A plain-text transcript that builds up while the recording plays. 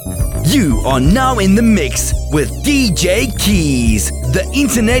You are now in the mix with DJ Keys, the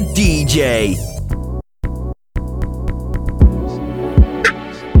internet DJ.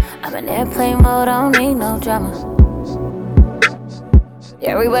 I'm in airplane mode, I don't need no drama.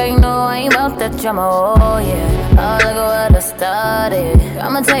 Everybody know I ain't about that drama, oh yeah. Oh, look at what I started.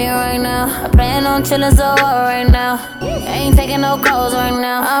 I'ma tell you right now, I plan on chillin' so hard right now. Ain't taking no calls right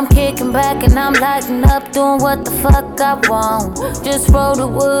now. I'm kicking back and I'm lighting up, doing what the fuck I want. Just roll the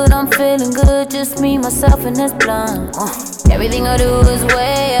wood, I'm feeling good, just me, myself, and this blunt. Everything I do is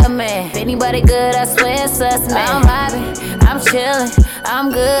way up, man. If anybody good, I swear it's us, man. I'm vibing, I'm chillin',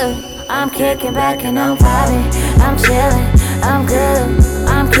 I'm good. I'm kicking back and I'm vibing, I'm chillin', I'm good.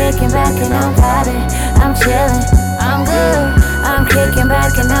 I'm kicking back and I'm vibing, I'm chillin', I'm good. I'm kicking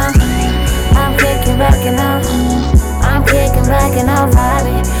back and I'm kicking back and I'm kicking back and I'm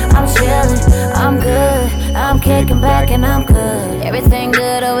vibing, I'm chillin', I'm good. I'm kicking back and I'm good. Everything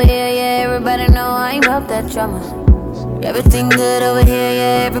good over here, yeah. Everybody know I ain't about that drama. Everything good over here,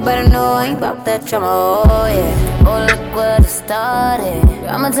 yeah. Everybody know I ain't about that drama, oh yeah. Oh, look what it started.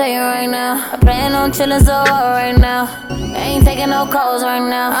 I'ma tell you right now, I plan on chillin' so hard right now. Ain't taking no calls right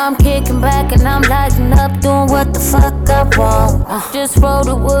now. I'm kicking back and I'm lighting up, doing what the fuck I want. Just roll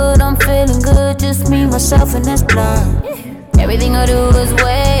the wood, I'm feeling good, just me, myself, and this blunt. Everything I do is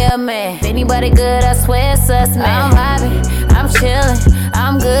way up, man. If anybody good, I swear it's us, man. I'm vibing, I'm chillin',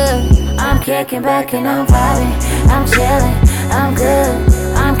 I'm good. I'm kicking back and I'm vibing, I'm chillin', I'm good.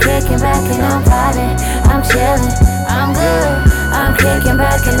 I'm kicking back and I'm vibing, I'm chillin', I'm good. I'm kicking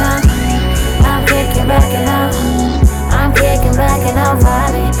back and I'm kicking back and I'm kicking back and I'm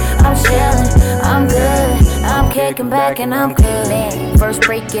vibing, I'm chillin', I'm good. I'm kicking back and I'm good. Man, first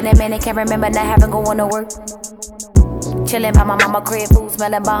break in a minute, can't remember not having going to work. Chillin' by my mama crib, food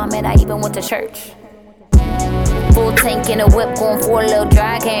smellin' bomb, and I even went to church. Full tank in a whip, going for a little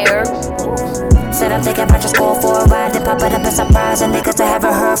dry, can't hurt. Said I'm thinking about just going for a ride, then pop it up a surprise, and niggas that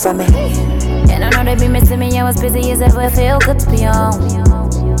haven't heard from me. And I know they be missing me, I was busy as ever, it feel good to be on.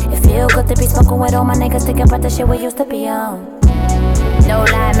 It feel good to be smoking with all my niggas, thinking about the shit we used to be on. No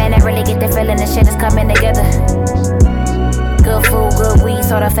lie, man, I really get the feeling the shit is coming together. Good food, good weed,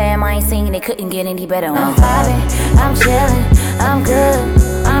 sort of fam, I ain't seen it, couldn't get any better. I'm vibing, I'm chillin', I'm good.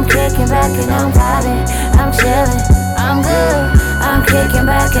 I'm kicking back and I'm vibing, I'm chillin', I'm good. I'm kicking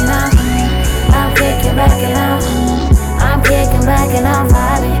back and I'm kicking back and I'm kicking back and I'm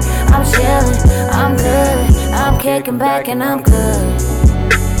vibing, I'm chillin', I'm good. I'm kicking back and I'm good.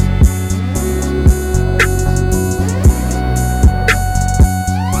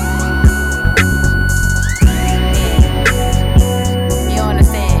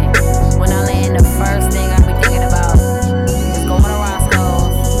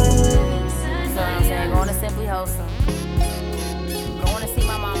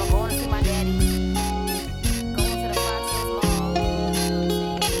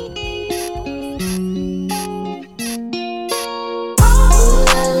 Oh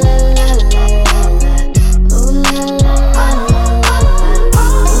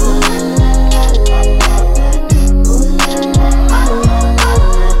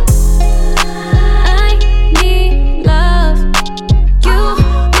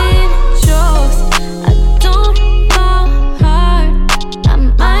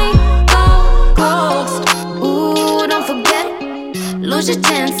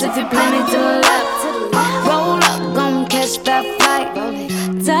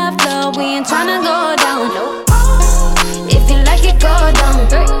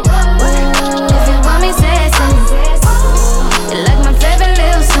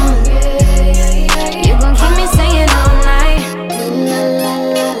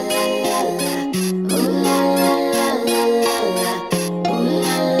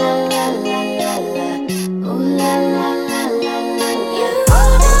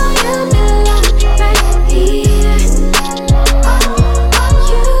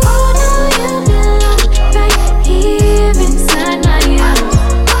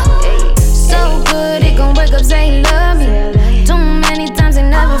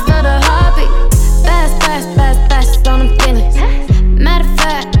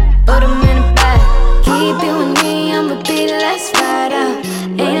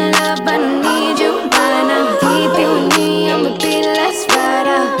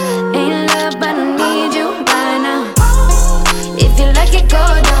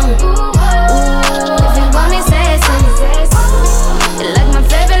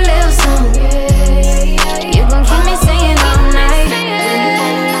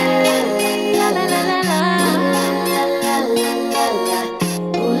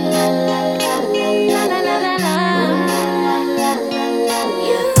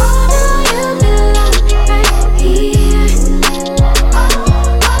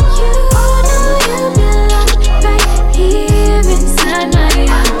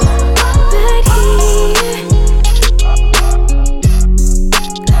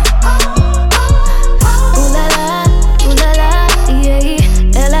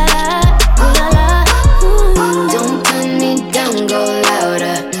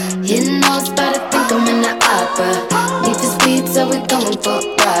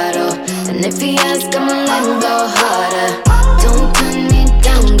full throttle. And if he asks, I'ma let him go harder. Don't turn me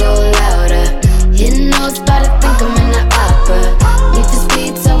down, go louder. He knows about to think I'm in the opera. Need for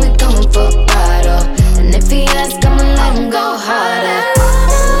speed, so we going full throttle. And if he asks, I'ma let him go harder.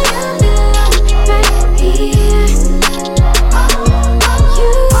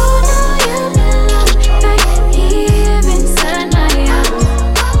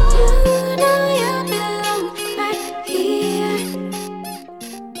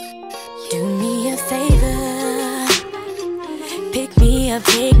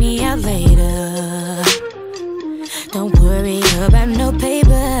 Take me out later. Don't worry about no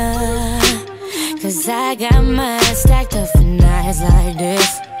paper, 'cause I got mine stacked up for nights like this.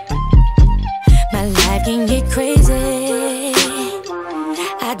 My life can get crazy.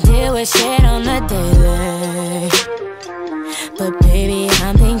 I deal with shit on the daily, but baby,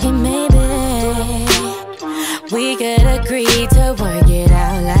 I'm thinking maybe we could agree to work it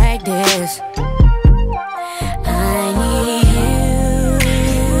out like this. I need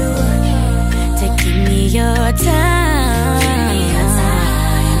your time.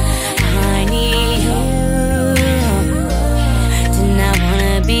 I need you to not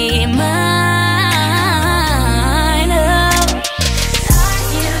wanna be mine. Lock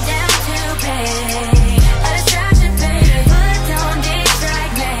you down to pay a distraction, baby, but don't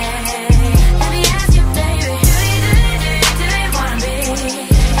distract me. Let me ask you, baby, do you wanna be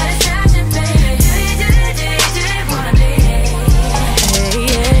a distraction, baby? Do you wanna be?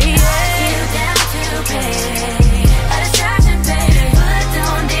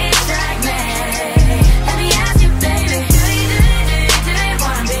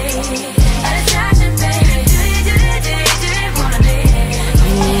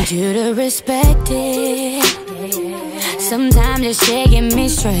 You to respect it. Sometimes this shit get me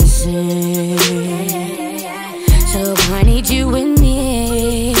stressing, so I need you with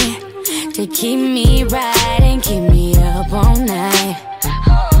me to keep me right and keep me up all night.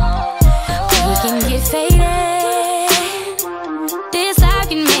 We can get faded. This love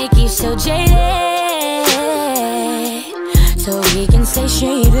can make you so jaded, so we can stay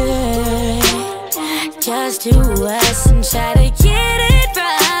shaded. Just do us and try to get it right.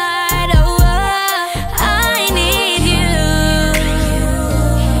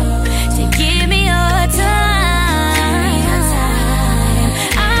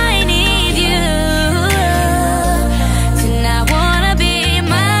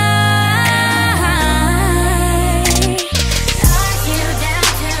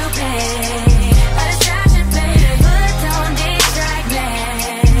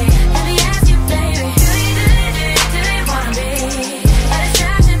 Baby,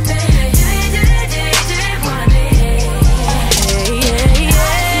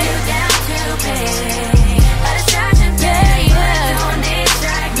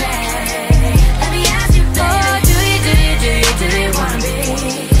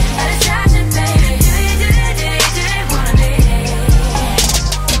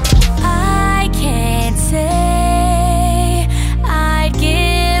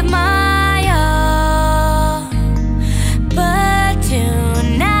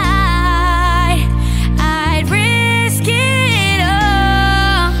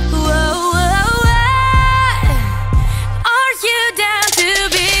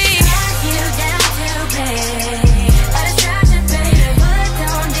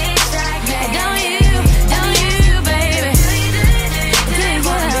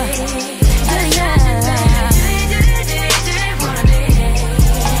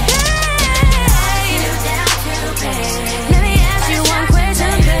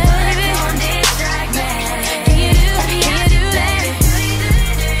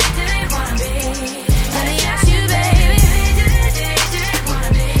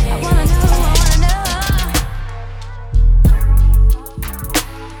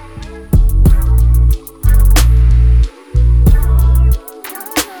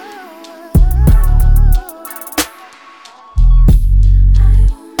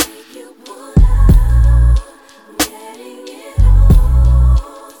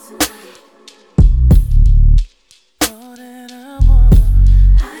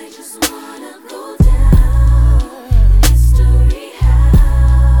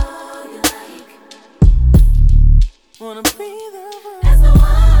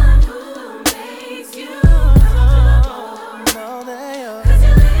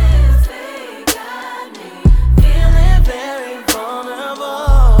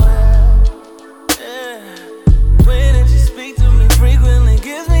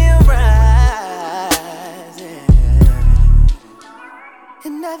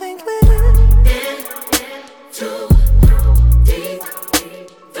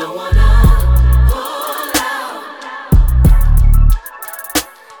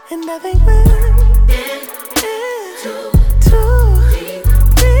 I think we're in too deep,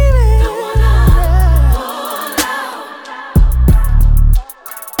 baby. Don't wanna fall out.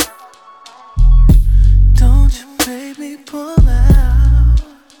 Don't you make me pull out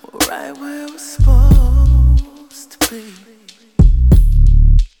right where we're supposed to be.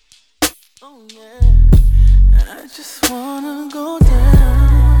 Oh yeah, I just wanna go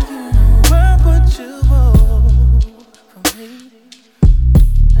down. You know where would you go from me?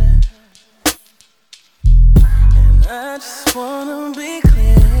 I just wanna be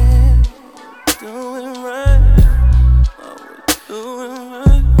clear, doing right, what we're doing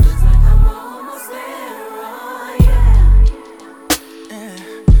right. Feels like I'm almost there, oh yeah.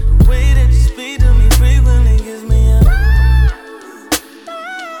 The way that you speak to me frequently gives me a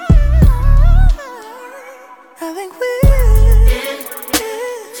I think we're in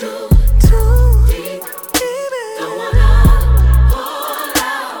too deep, baby. Don't wanna fall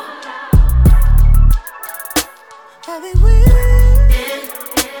out. I think we're in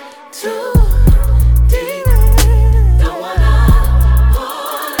too deep. Don't wanna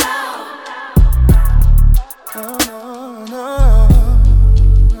fall out. Oh no, no.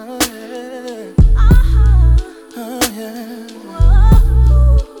 Oh yeah. Oh yeah.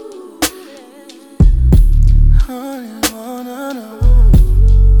 Honey, wanna know.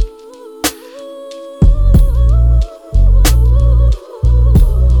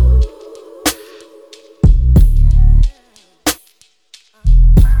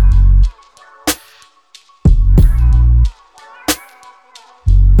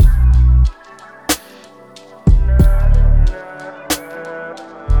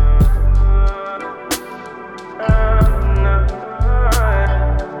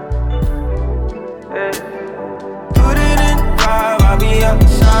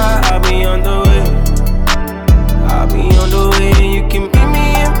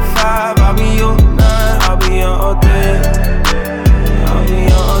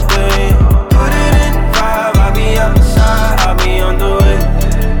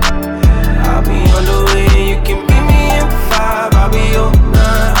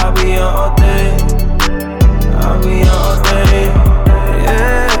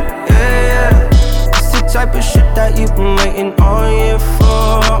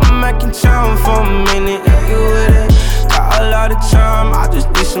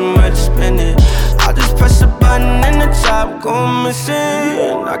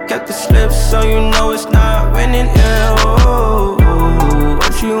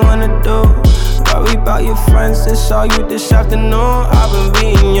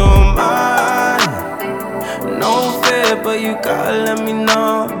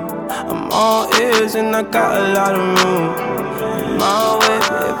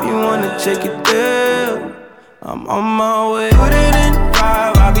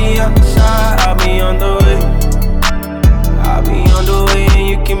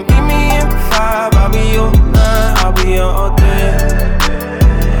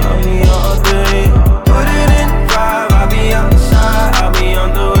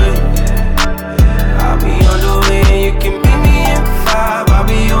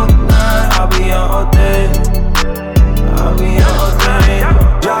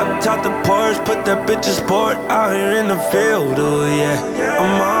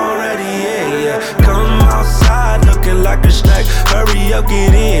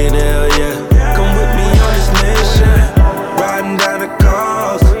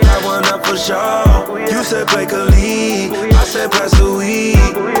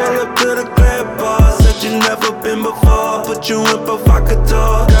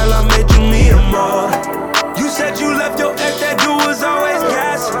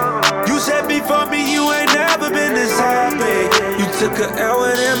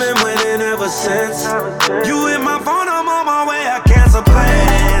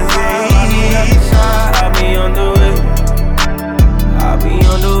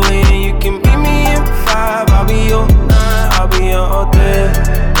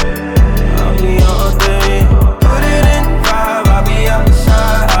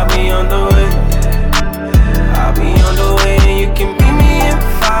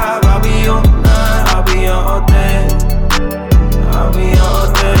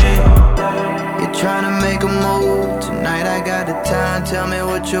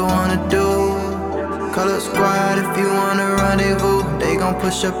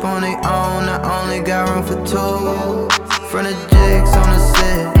 Push up on their own, I only got room for two. Front of jigs on the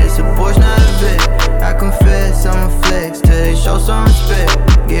set, it's a Porsche, not a Vic. I confess, I'm a flex till they show some respect.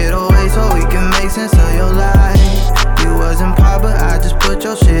 Get away so we can make sense of your life. You wasn't pop, but I just put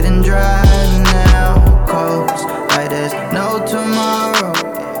your shit in drive now. Coast like there's no tomorrow.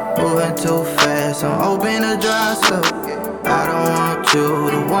 Ooh.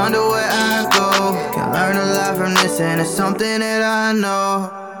 it's something that I know.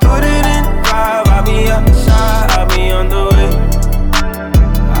 Put it in 5, I'll be outside, I'll be on the way.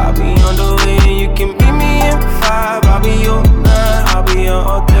 I'll be on the way, you can meet me in 5. I'll be your 9, I'll be your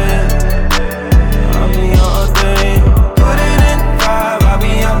all day. I'll be your all day. Put it in 5, I'll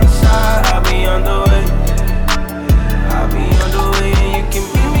be outside, I'll be on the way. I'll be on the way, you can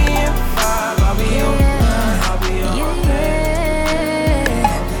meet me in 5. I'll be your 9, I'll be your all day.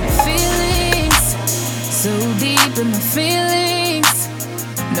 Feelings, so deep in my feelings.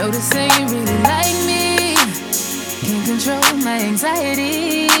 Notice that you really like me. Can't control my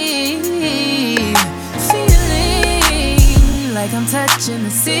anxiety. Feeling like I'm touching the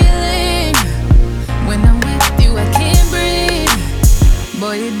ceiling. When I'm with you, I can't breathe.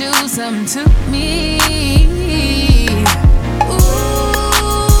 Boy, you do something to me. Ooh,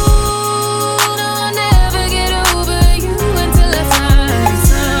 no, I'll never get over you until I find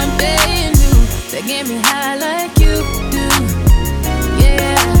something new that get me high like you do. Yeah.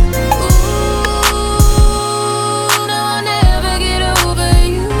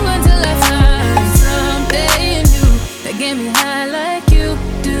 Get me high like you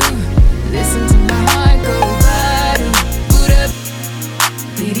do. Listen to my heart go bada, boot up,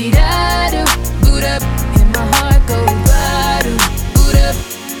 beady-da-do, boot up. And my heart go bada, boot up,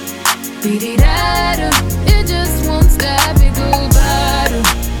 beady-da-do. It just won't stop, it go bada,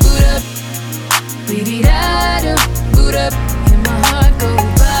 boot up, beady-da-do, boot up. And my heart go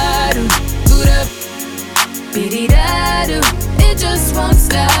bada, boot up, beady-da-do. It just won't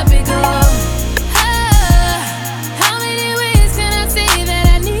stop, it go.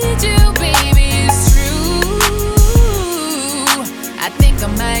 I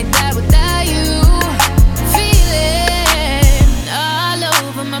might die without you. Feeling all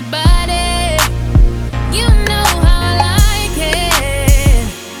over my body. You know how I like it.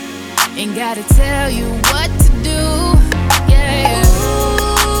 Ain't gotta tell you what to do. Yeah. Ooh,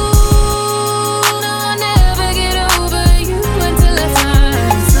 no, I'll never get over you until I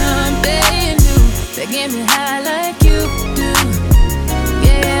find something new that get me high like you do.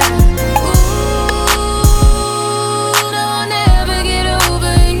 Yeah.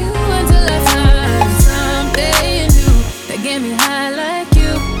 Get me high like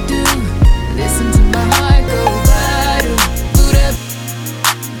you do. Listen to my heart go bada, boot up,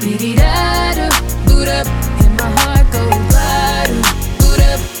 beady-da-do, boot up. And my heart go bada, boot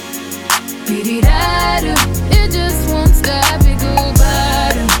up, beady-da-do. It just won't stop, it go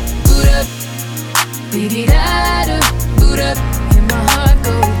bada, boot up, beady-da-do, boot up. And my heart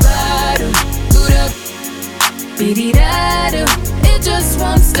go bada, boot up, beady-da-do. It just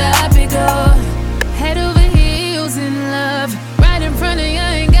won't stop, it go. Head over heels in love, right in front of you,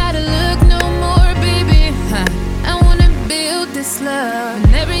 I ain't gotta look no more, baby. I wanna build this love,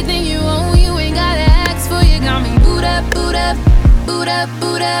 and everything you own, you ain't gotta ask for. You got me boot up, boot up, boot up,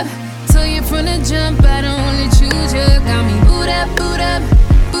 boot up. Told you from the jump, I don't only choose you. Got me boot up, boot up,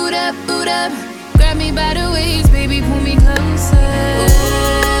 boot up, boot up. Grab me by the waist, baby, pull me closer.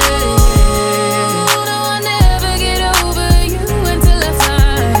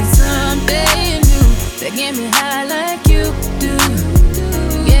 That get me high like you do.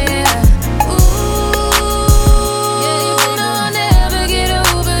 Yeah. Ooh, yeah, no, I'll never get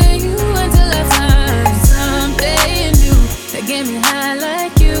over you until I find something new that get me high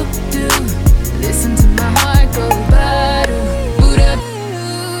like you do. Listen to my heart go bada, boot up,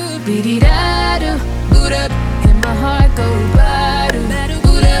 beady-da-do, boot up. And my heart go bada,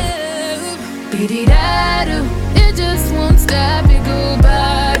 boot up, beady-da-do. It just won't stop, it go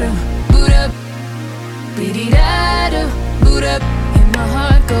bada, boot up, beady-da-do, boot up. And my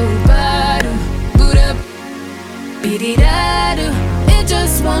heart go bada, boot up, beady-da-do. It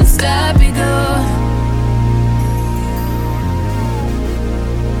just won't stop, it go.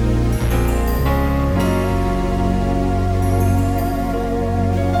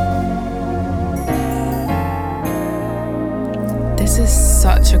 This is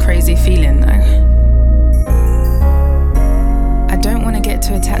such a crazy feeling though.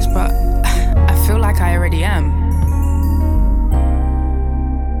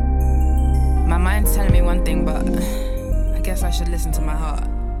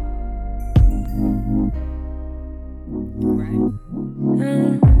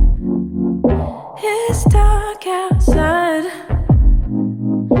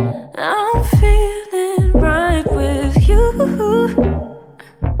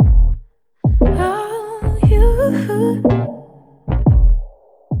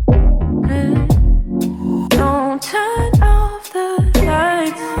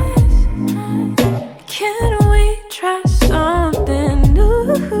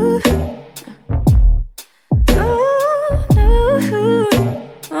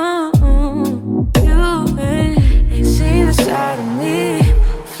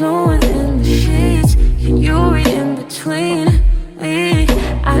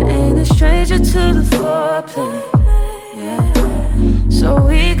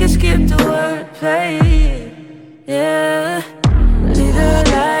 skip the wordplay. Yeah. Leave the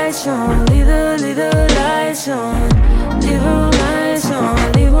lights on, leave the lights on, leave the lights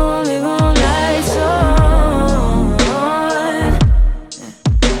on, leave on lights on.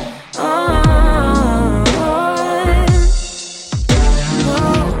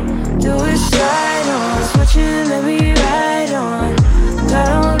 Do it slide on, switch it, let me ride on. Got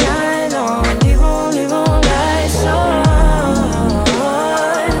all night long, leave on lights on.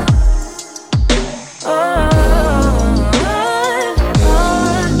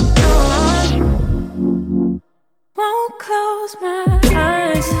 Won't close my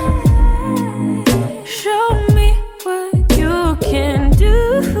eyes. Show me what you can do.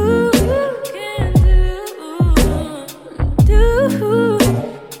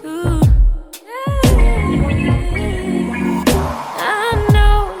 I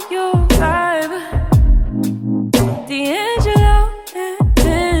know your vibe, D'Angelo and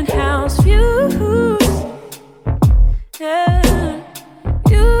penthouse views. Yeah,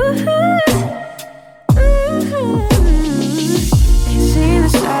 you. Ain't seen the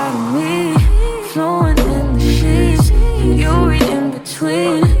side of me flowing in the sheets. You read in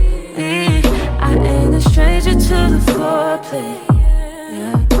between me. I ain't a stranger to the foreplay.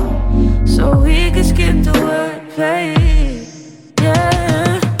 Yeah. So we can skip the wordplay.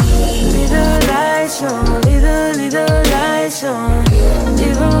 Yeah. Leave the lights on, leave the lights on,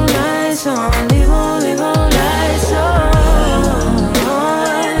 leave on lights on, leave on lights on.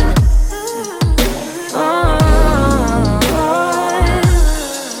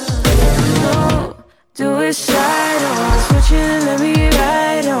 Do it slide on, switch it, let me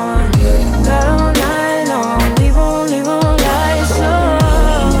ride on. Got all night long, leave on lights on.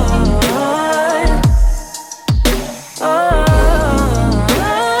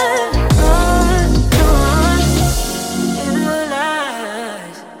 Leave the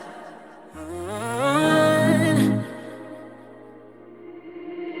lights on.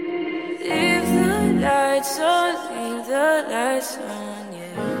 Leave the lights on, leave the lights on, yeah.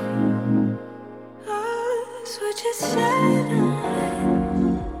 Switch it, side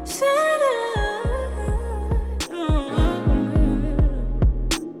on, side on.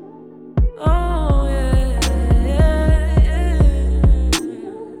 Oh yeah.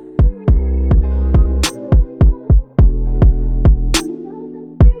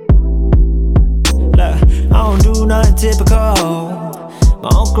 Look, I don't do nothing typical. My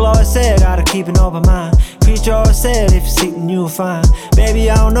uncle always said, gotta keep an open mind. Preacher always said, if you're seeking, you'll find. Baby,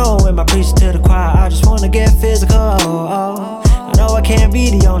 I don't know, am I preaching to the choir? I just wanna get physical. I know I can't be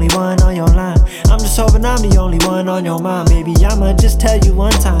the only one on your line. I'm just hoping I'm the only one on your mind. Baby, I'ma just tell you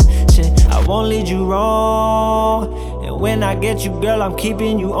one time. Shit, I won't lead you wrong. And when I get you, girl, I'm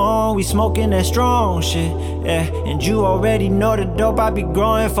keeping you on. We smoking that strong shit, yeah. And you already know the dope I be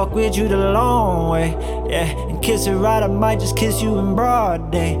growing. Fuck with you the long way, yeah. And kiss it right, I might just kiss you in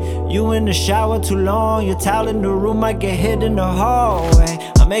broad day. You in the shower too long, your towel in the room might get hit in the hallway.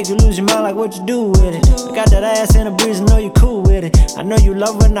 I make you lose your mind like what you do with it. I got that ass in the breeze, I know you cool with it. I know you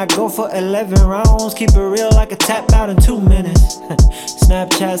love when I go for 11 rounds. Keep it real like a tap out in 2 minutes.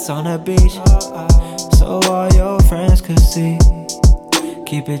 Snapchats on the beach, so all your friends could see.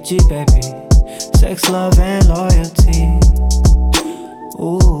 Keep it G, baby. Sex, love, and loyalty.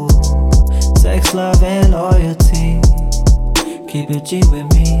 Ooh, sex, love, and loyalty. Keep it G with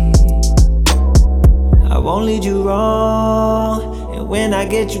me. I won't lead you wrong. And when I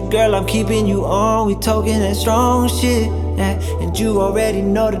get you, girl, I'm keeping you on. We talking that strong shit, yeah. And you already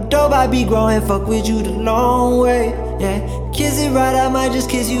know the dope I be growing. Fuck with you the long way, yeah. Kiss it right, I might just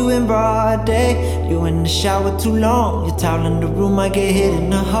kiss you in broad day. You in the shower too long, your towel in the room might get hit in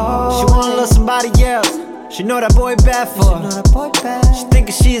the hall. She wanna love somebody else, she know that boy bad for her. She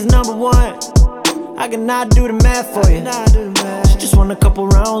thinking she's number one, I cannot do the math for you. She just won a couple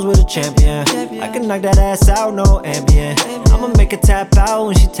rounds with a champion. I can knock that ass out, no ambient. I'ma make her tap out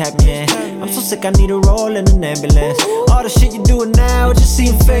when she tap me in. I'm so sick, I need a roll in an ambulance. All the shit you doing now, it just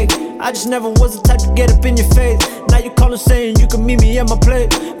seem fake. I just never was the type to get up in your face. Now you calling saying you can meet me at my place.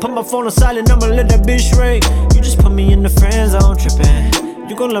 Put my phone on silent, I'ma let that bitch ring. You just put me in the friend zone, tripping.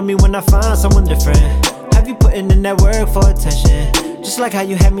 You gon' love me when I find someone different. Have you putting in that work for attention? Just like how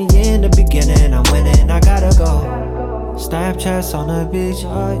you had me in the beginning. I'm winning, I gotta go. Snapchats on the beach,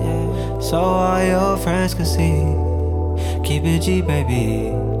 oh yeah, so all your friends can see. Keep it G,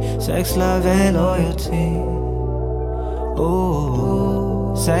 baby. Sex, love, and loyalty.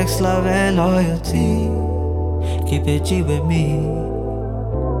 Ooh, sex, love, and loyalty. Keep it G with me.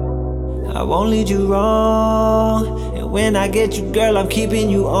 I won't lead you wrong. And when I get you, girl, I'm keeping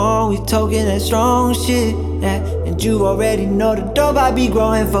you on. We talking that strong shit, yeah. And you already know the dope I be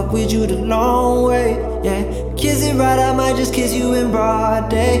growing. Fuck with you the long way, yeah. Kiss it right, I might just kiss you in broad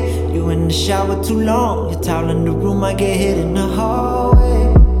day. You in the shower too long, your towel in the room, I get hit in the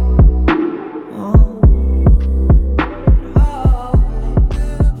hallway.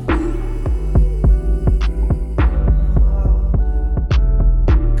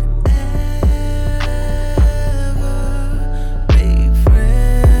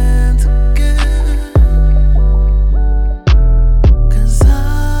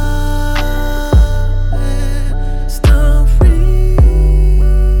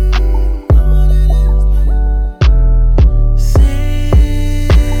 See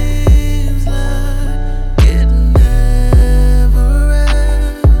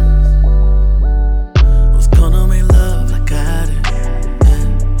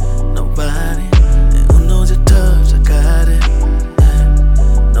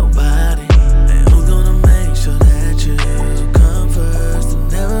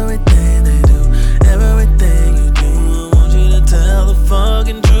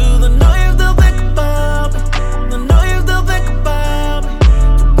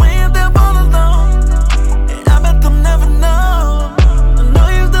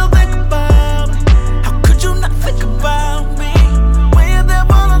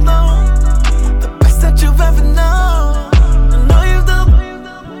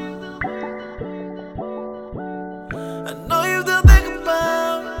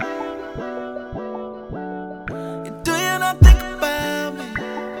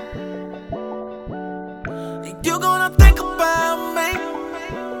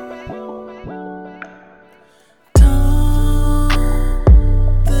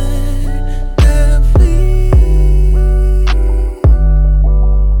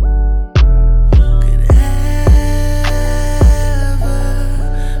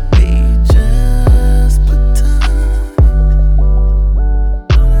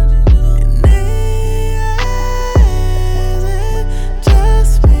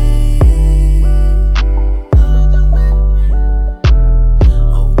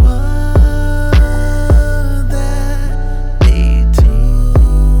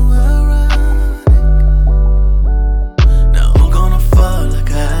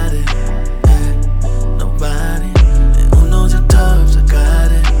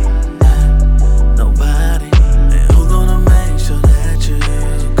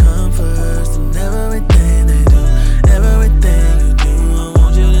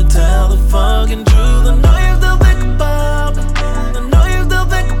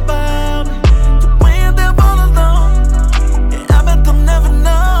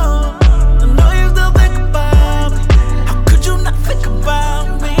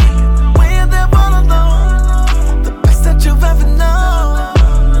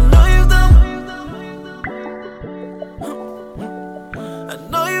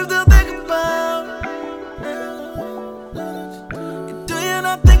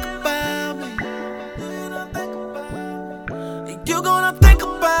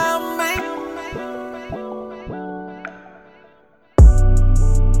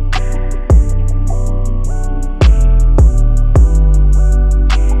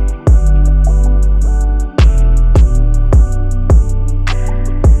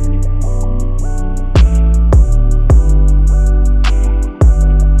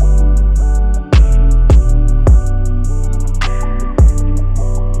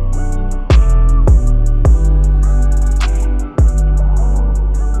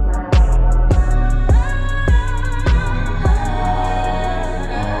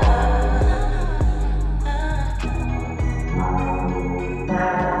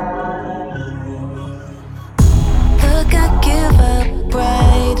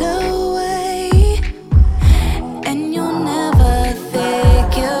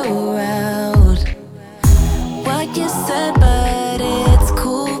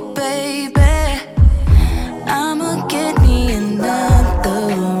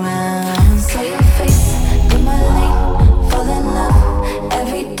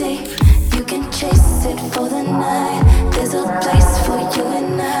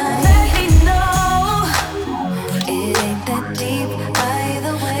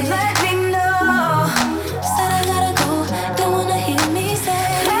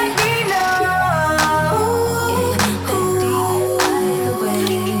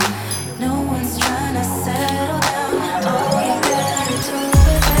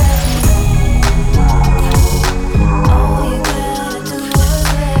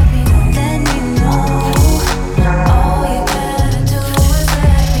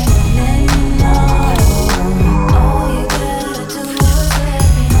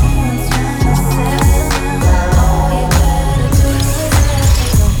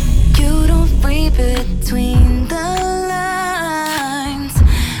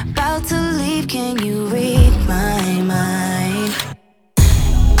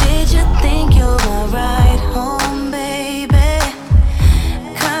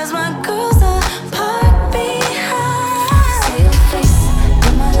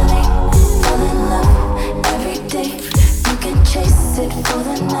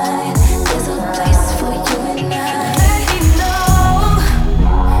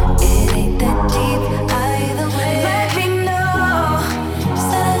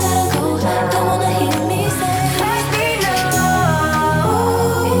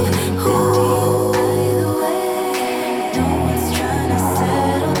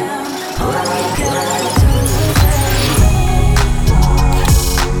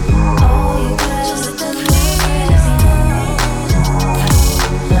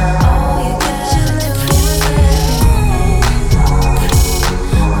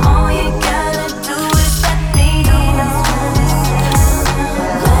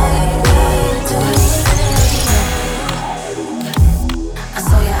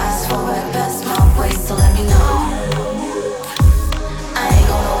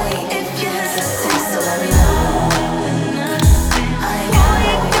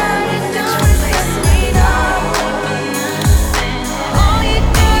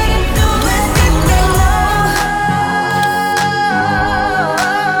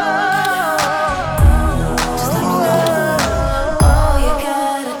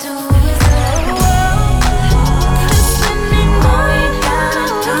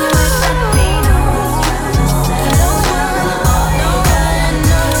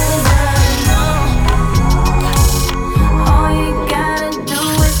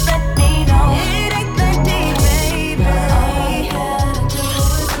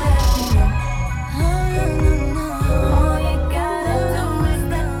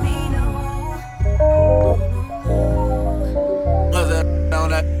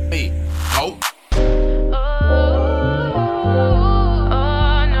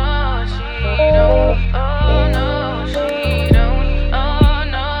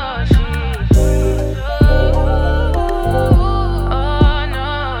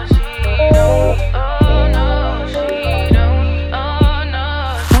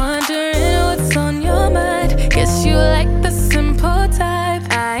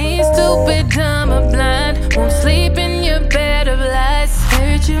stupid, dumb, or blind. Won't sleep in your bed of lies.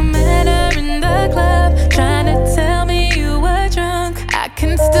 Heard you met her in the club, trying to tell me you were drunk. I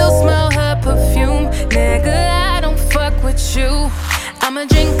can still smell her perfume. Nigga, I don't fuck with you. I'ma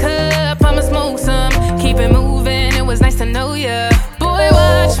drink up, I'ma smoke some. Keep it moving, it was nice to know ya. Boy,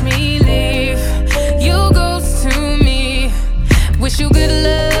 watch me leave. You ghost to me. Wish you good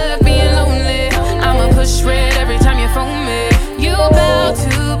luck being lonely. I'ma push red every time you phone me. You bout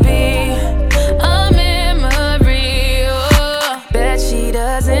to be a memory. Oh, bet she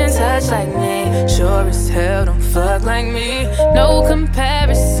doesn't touch like me. Sure as hell don't fuck like me. No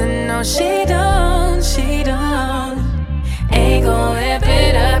comparison, no she don't, she don't. Ain't gon' whip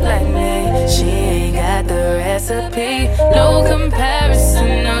it up like me. She ain't got the recipe. No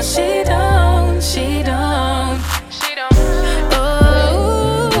comparison, no she don't, she don't, she don't.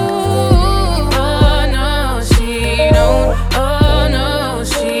 Oh, oh no, she don't. Oh no,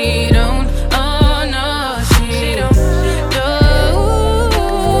 she don't. Oh no, she don't. Oh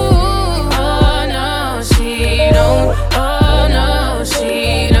no, she don't. Oh no,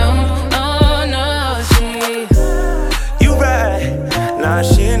 she don't. Oh no, she. You right, nah,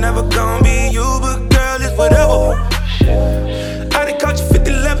 she ain't never gonna be you, but girl, it's whatever. I done caught you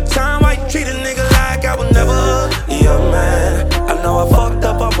 50-11 times, why you treat a nigga like I would never? Yeah, man, I know I fucked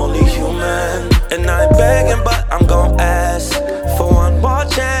up, I'm only human. And I ain't begging, but I'm gon' ask for one more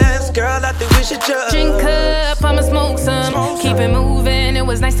chance. Girl, I think we should just drink up, I'ma smoke some. Keep it moving, it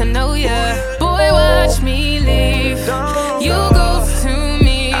was nice to know ya. Boy, watch me leave. You ghost to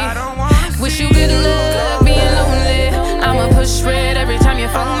me. Wish you good luck being lonely. I'ma push red every time you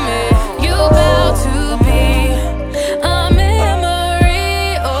phone me. You bout to be a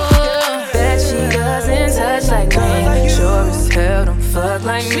memory. Oh, bet she doesn't touch like me. Sure as hell don't fuck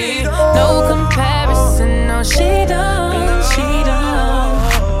like me. No comparison, no she don't, she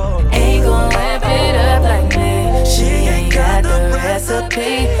don't. Ain't gon' whip it up like me. She ain't got the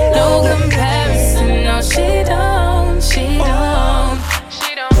recipe. No comparison, no she don't, she don't,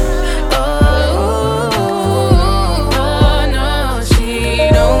 she don't. Oh, oh no, she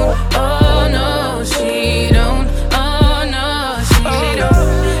don't. Oh no, she don't. Oh no, she don't.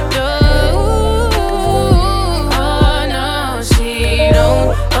 Oh no, she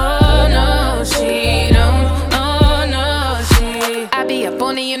don't. Oh no, she don't. Oh no, she. I be up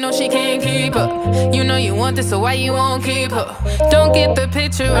on it, you know she can't keep up. You know you want this, so why you won't keep her? Don't get the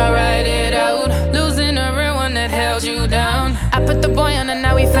picture, I write it out. Losing a real one that held you down. I put the boy on and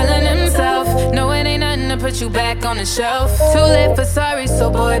now he feeling himself. No, it ain't nothing to put you back on the shelf. Too late for sorry, so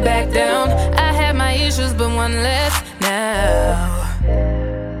boy, back down. I had my issues, but one less now.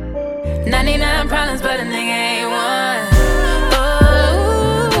 99 problems, but a nigga ain't one. Oh,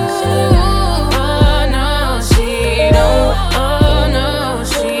 oh no, she don't. Oh no,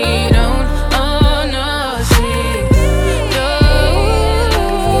 she don't. Oh no, she don't. Oh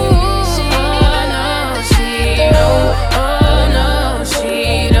no, she don't. Oh no, she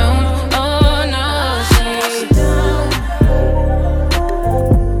don't. Oh no, she don't. Oh no,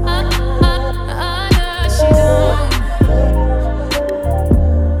 she don't.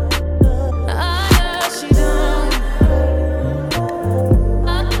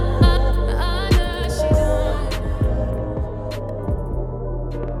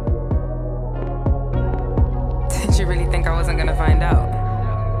 Did you really think I wasn't gonna find out?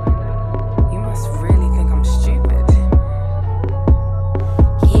 You must really think I'm stupid.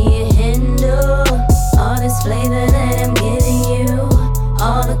 Can you handle all this flavor that I'm giving you?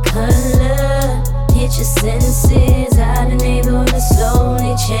 All the color, hit your senses. I've been able to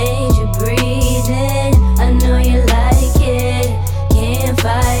slowly change your breathing. I know you like it, can't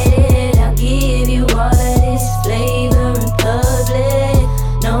fight it. I'll give you all of this flavor in public.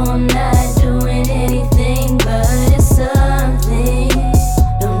 No, I'm not doing anything, but it's something.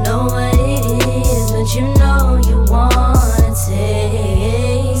 Don't know what it is, but you know you wanna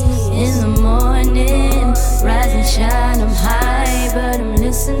taste. In the morning, rise and shine, I'm high, but I'm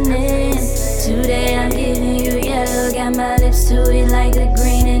listening. Today I'm giving you yellow, got my lips to it like the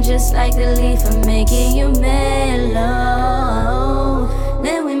green, and just like the leaf, I'm making you mellow.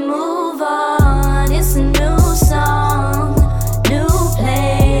 Then we move on, it's a new song, new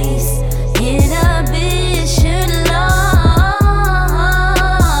place, inhibition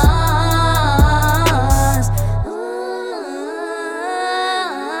lost.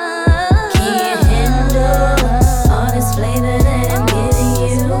 Can you handle all this flavor that I'm giving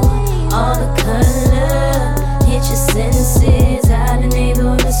you? All the color, hit your senses. I've been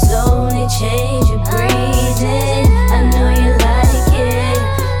able to slowly change your breathing. I know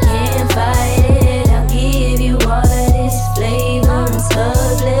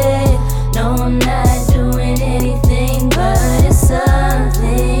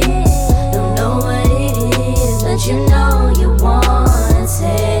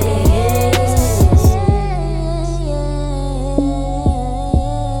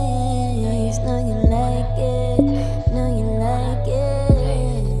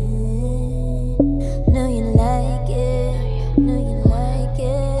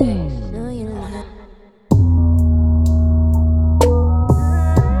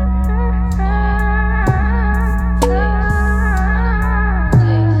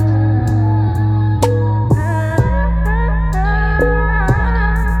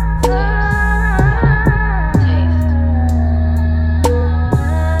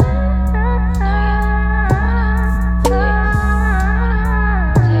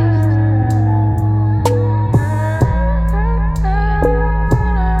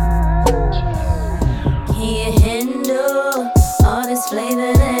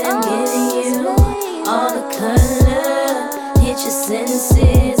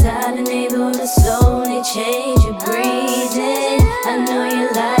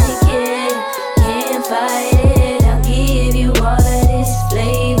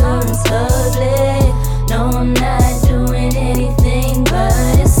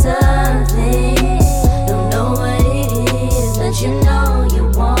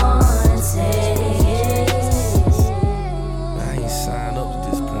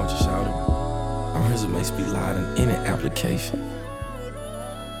application.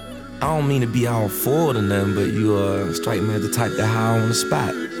 I don't mean to be all forward or nothing, but you strike me as the type that high on the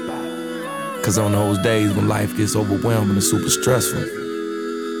spot. Cause on those days when life gets overwhelming and super stressful,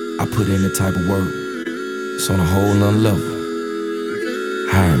 I put in the type of work. It's on a whole nother level.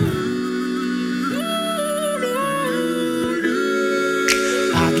 Hire me.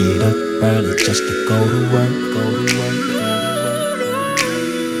 I get up early just to go to work,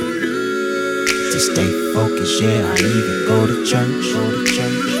 to stay focused, yeah, I even go to church,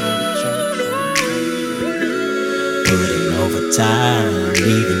 putting overtime,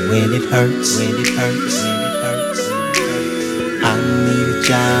 even when it hurts, I need a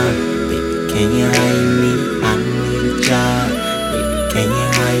job, baby, can you hire me? I need a job, baby, can you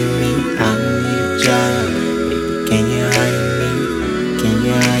hire me? I need a job, baby, can you hire me? Can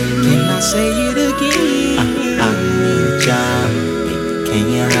you hire me? Can I say it again? I need a job, baby, can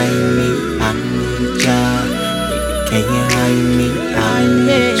you hire me? I need a job, baby, can you hire me? I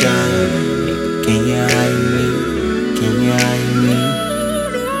need a job, baby, can you hire me? Can you hire me?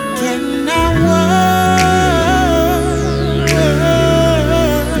 Can I work?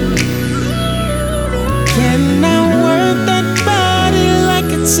 Can I work that body like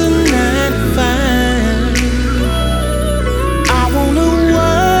it's a 9 to 5? I wanna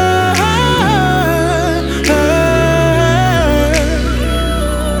work.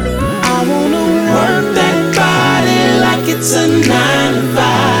 I wanna work that body like it's a 9 to 5.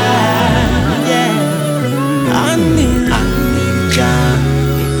 Yeah, I need a job,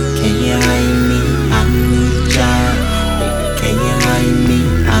 baby, can you hire me? I need a job, baby, can you hire me?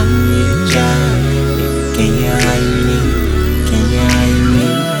 I need a job, baby, can you hire me? Can you hire me?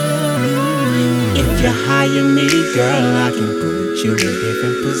 If you hire me, girl, I can put you in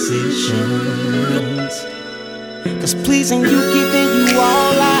different positions. Cause pleasing you, giving you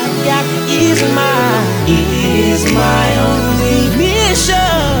all I got is my only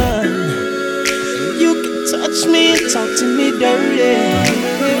mission. You can touch me and talk to me dirty,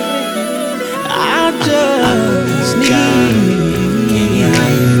 I just need. Can you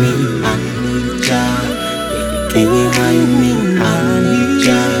hire me? I need a job, baby, can you hire me? I need a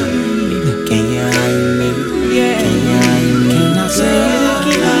job, baby, can you hire me? Can you hire me? Can I say it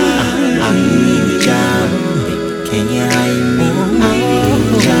again? I need a job, baby, can you hire me? I need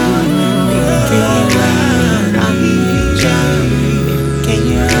a job, baby, can you hire me? I need a job, baby, can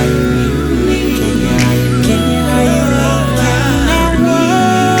you hire me? Can you hire me? Can you hire me? Can I work?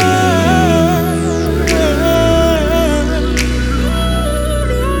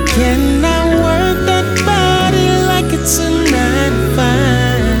 Can I work that body like it's a 9 to 5?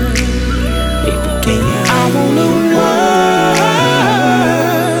 Baby, can you hire me? I wanna work.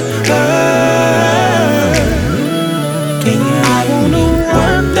 Can you hire me? I wanna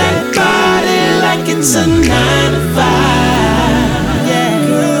work that body like it's a 9 to 5. Yeah,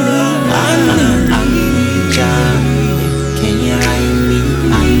 I need a job. Can you hire me?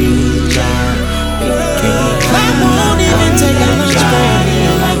 I need a job. Can you hire me? I won't even take a lunch break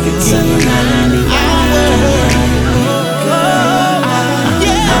like it's a 9 to 5.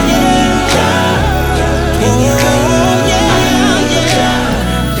 I need a job. Can you hire me? I need a job.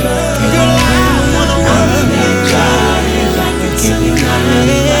 Girl, I wanna work that job like it's a 9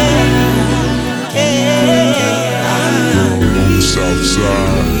 to 5. South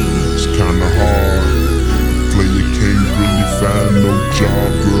side, it's kinda hard. Player can't really find no job,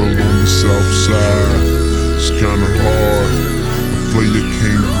 girl, on the south side. It's kinda hard. Player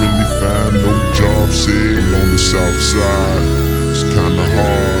can't really find no job, said on the south side. It's kinda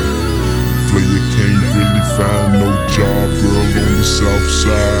hard. Player can't really find no job, girl, on the south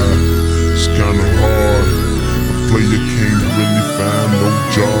side. It's kinda hard. Player can't really find no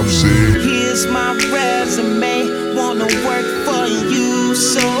job, said. Here's my resume, wanna work for you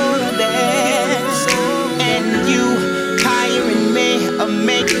so bad. And you hiring me,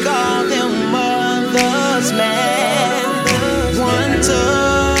 make all them mothers mad. One touch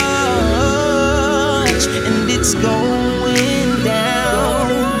and it's going down.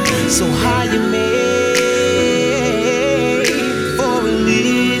 So hire me for a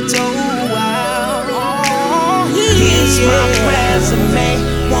little while. Here's my resume,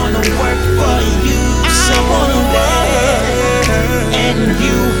 wanna work for you so bad. And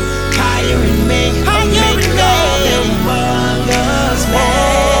you hiring me, make all them mothers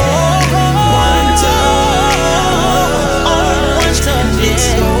mad. One touch, it's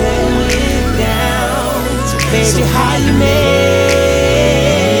going down. So baby, hire me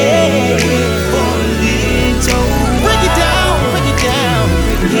for a little while. Break it down.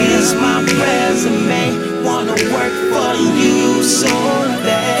 Here's my resume, wanna work for you so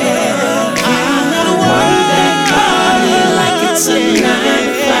bad. I wanna work that hard.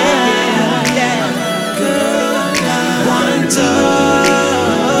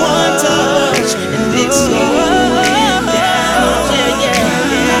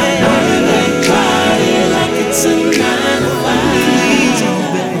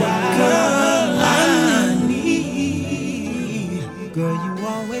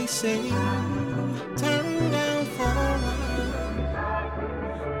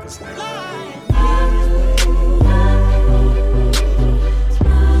 Sometimes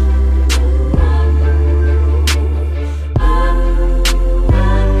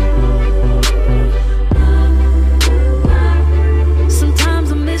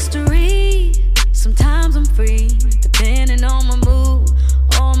I'm mystery, sometimes I'm free, depending on my mood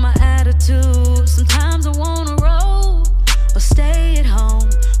or my attitude. Sometimes I wanna roll or stay at home,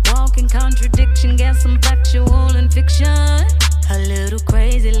 walking contradiction, get some factual and fiction. A little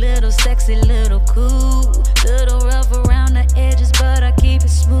crazy, little sexy, little cool, little rough around the edges, but I keep it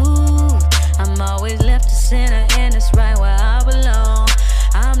smooth. I'm always left to center, and it's right where I belong.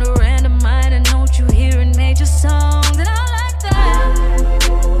 I'm the random mind, and don't you hear in major songs, and I like that.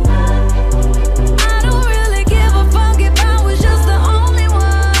 I don't really give a fuck if I was just the only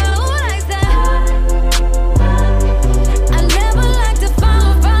one who likes that. I never like to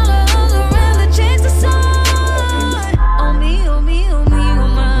follow others around to chase the sun. Oh me, oh me, oh me, oh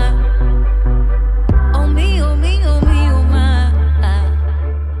my. Oh me, oh me, oh me, oh my.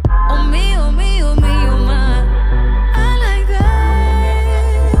 Oh me, oh me, oh me, oh my. I like that.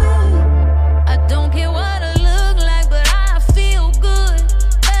 I don't care what I look like, but I feel good.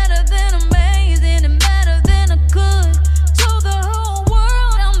 Better than amazing and better than I could. Told the whole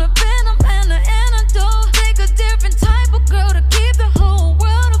world I'm the venom and the antidote. Take a different type of girl to keep the whole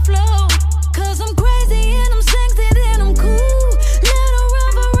world afloat. Cause I'm crazy and I'm sexy, then I'm cool. Little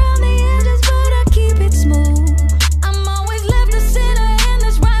rough around the edges, but I keep it smooth. I'm always left to center, and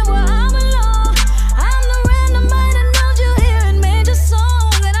that's right where I belong. I'm the random mind, and don't you hear in major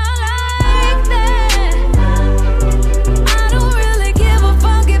songs, and I like that. I don't really give a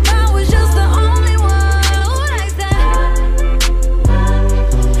fuck if I was just the only one who likes that.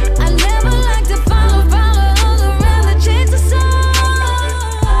 I never like to follow others around to chase the sun.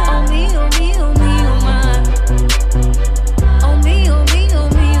 Oh me, oh me, oh me, oh my. Oh me, oh me, oh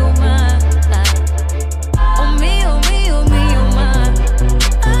me, oh my. Oh me, oh me, oh me, oh my.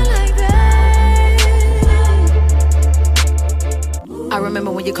 I like that. I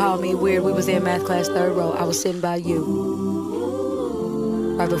remember when you called me weird. We was in math class, third row. I was sitting by you,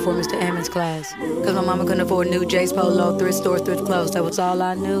 right before Mr. Ammons' class. Cause my mama couldn't afford new J's Polo, thrift store, thrift clothes. That was all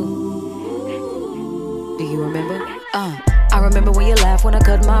I knew. Do you remember? I remember when you laughed when I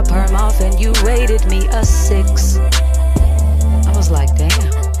cut my perm off and you rated me a 6. I was like, damn.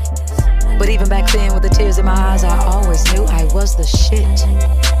 But even back then with the tears in my eyes, I always knew I was the shit.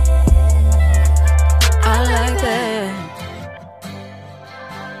 I like that.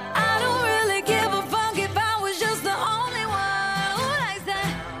 I don't really give a fuck if I was just the only one who likes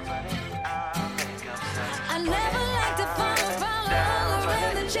that. I never like to follow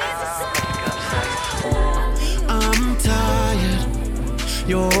around the chase the sun. I'm tired,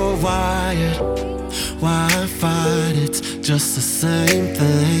 you're wired. Why fight? It's just the same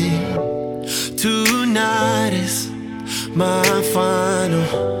thing. Tonight is my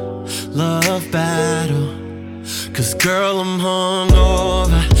final love battle. Cause girl, I'm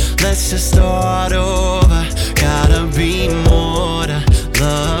hungover. Let's just start over. Gotta be more to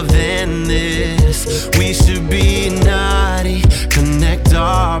love than this. We should be naughty, connect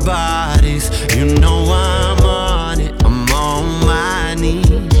our bodies. You know I'm on it, I'm on my knees.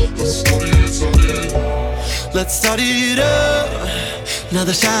 Let's start it up.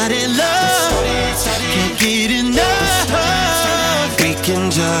 Another shot at love. Can't get enough. We can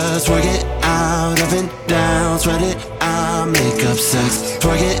just work it out, up and down, sweat it out, make up sex.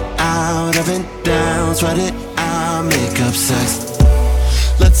 Work it out, up and down, sweat it out, make up sex.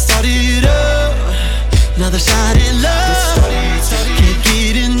 Let's start it up. Another shot at love. Can't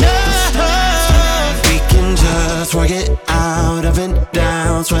get enough. We can just work it out, up and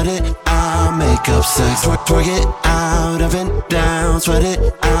down, sweat it out, make up sex. Work it out, up and down, sweat it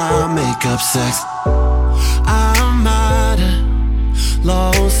out, make up sex. I'm out of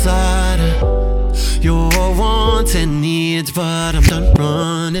lost sight of your wants and needs, but I'm done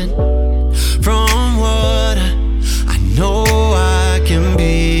running from what I know I can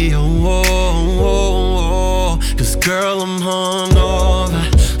be. Cause girl, I'm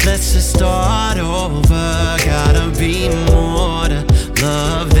hungover. Let's just start over. Gotta be more to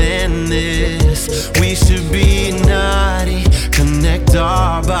love than this. We should be naughty, connect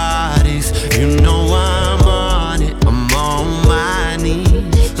our bodies. You know I'm on it, I'm on my knees.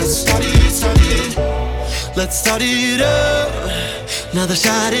 Let's start it, start it. Let's start it up. Another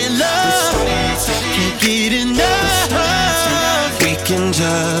shot at love. Can't get enough. We can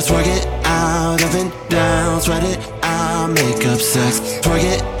just work it out, up and down, sweat it out, make up sex. Work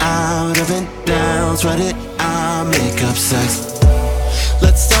it out, up and down, sweat it out, make up sex.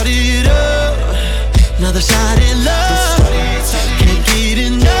 Let's start it up. Another shot at love. Can't get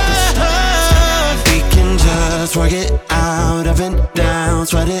enough. just work it out, up and down,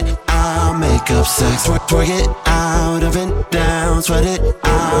 sweat it out, make up sex. Work it out, up and down, sweat it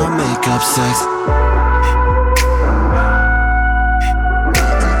out, make up sex.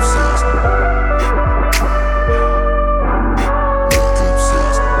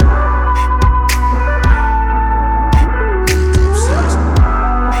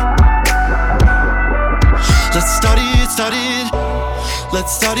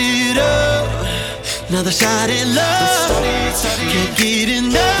 Let's start it up. Another shot in love. Can't get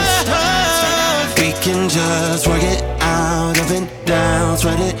enough. We can just work it out, up and down,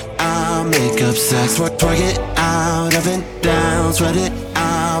 sweat it out, make up sex. Work it out, up and down, sweat it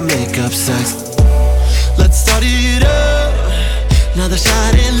out, make up sex. Let's start it up. Another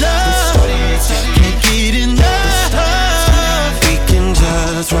shot in love. Can't get enough. We can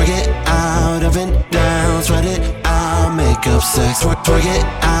just work it out, up and down, sweat it out, make up sex. Work it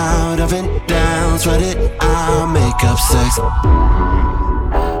out, up and down, sweat it out, make up sex.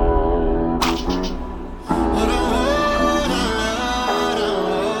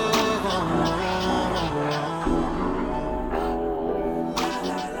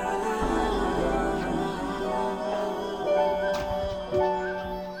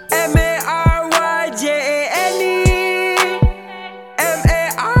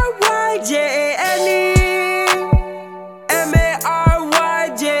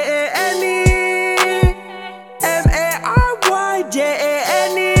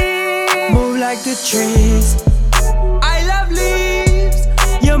 Trees, I love leaves.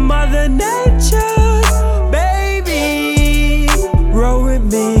 Your mother nature, baby, roll with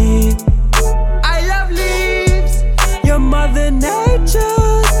me. I love leaves. Your mother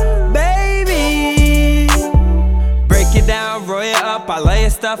nature, baby. Break it down, roll it up. I lay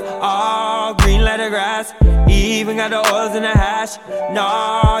your stuff all green like the grass. Even got the oils in the hash.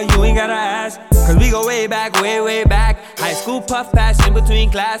 No, you ain't gotta ask. Cause we go way back, way back. High school puff pass in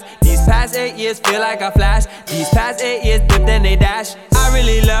between class. These past 8 years feel like a flash. These past 8 years dip then they dash. I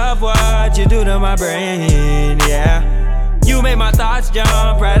really love what you do to my brain, yeah. You make my thoughts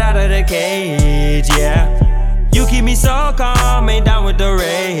jump right out of the cage, yeah. You keep me so calm, ain't down with the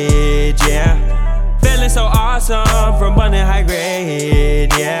rage, yeah. Feeling so awesome from burning high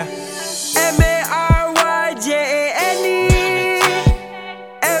grade, yeah. M-A-R-Y-J-A-N-E.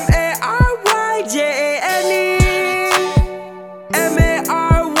 M-A-R-Y-J-A-N-E.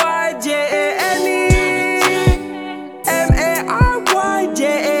 M-A-R-Y-J-A-N-E. M-A-R-Y-J-A-N-E.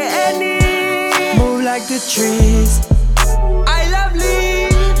 Move like the trees. I love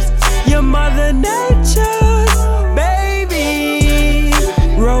leaves. Your mother nature, baby,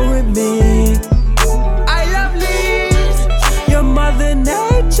 roll with me. I love leaves. Your mother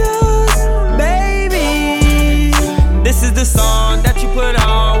nature, baby. This is the song that you put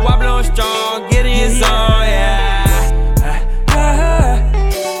on while blowing strong, getting your zone, yeah.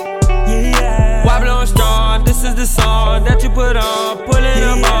 While blowing strong, this is the song that you put on, pulling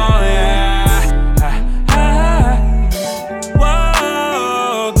up on, yeah.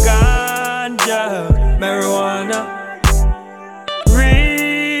 Whoa, ganja, marijuana,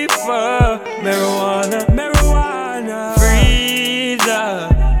 reefer, marijuana, marijuana, freezer,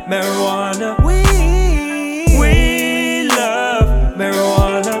 marijuana. We love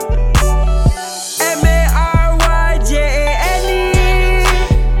marijuana. M-A-R-Y-J-A-N-E.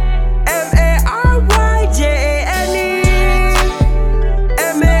 M-A-R-Y-J-A-N-E.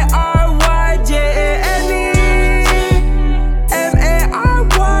 M-A-R-Y-J-A-N-E.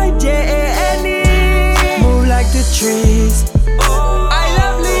 M-A-R-Y-J-A-N-E. Move like the trees. I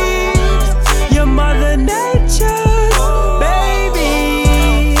love leaves. Your mother nature,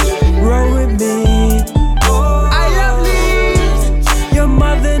 baby, roll with me. I love leaves. Your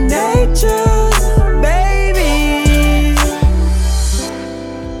mother nature, baby.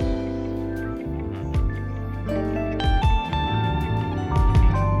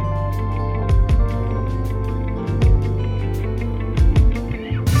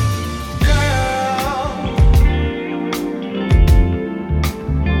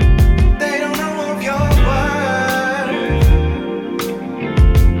 They don't know of your worth.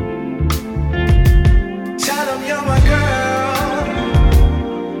 Tell them you're my girl,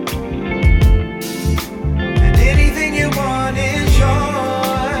 and anything you want is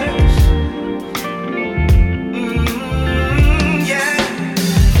yours. Yeah.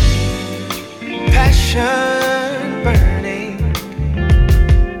 Passion burning,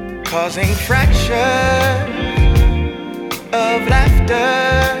 causing fracture of laughter.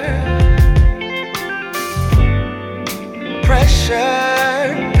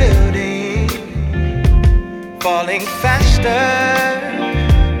 Pressure building, falling faster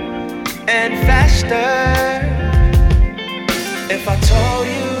and faster.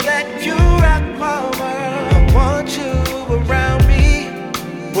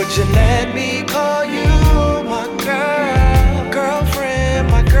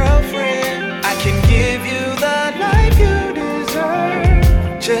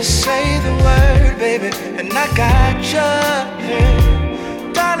 Just say the word, baby, and I got ya.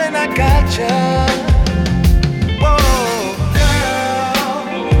 Yeah. Darling, I got ya. Whoa, girl,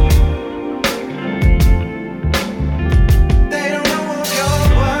 they don't know your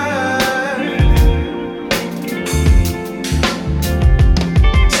worth.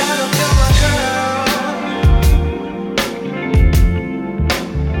 Tell them you're my girl,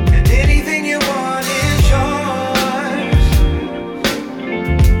 and anything you want is yours.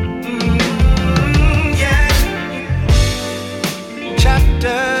 Yeah.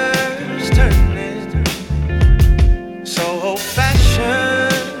 Chapters turning,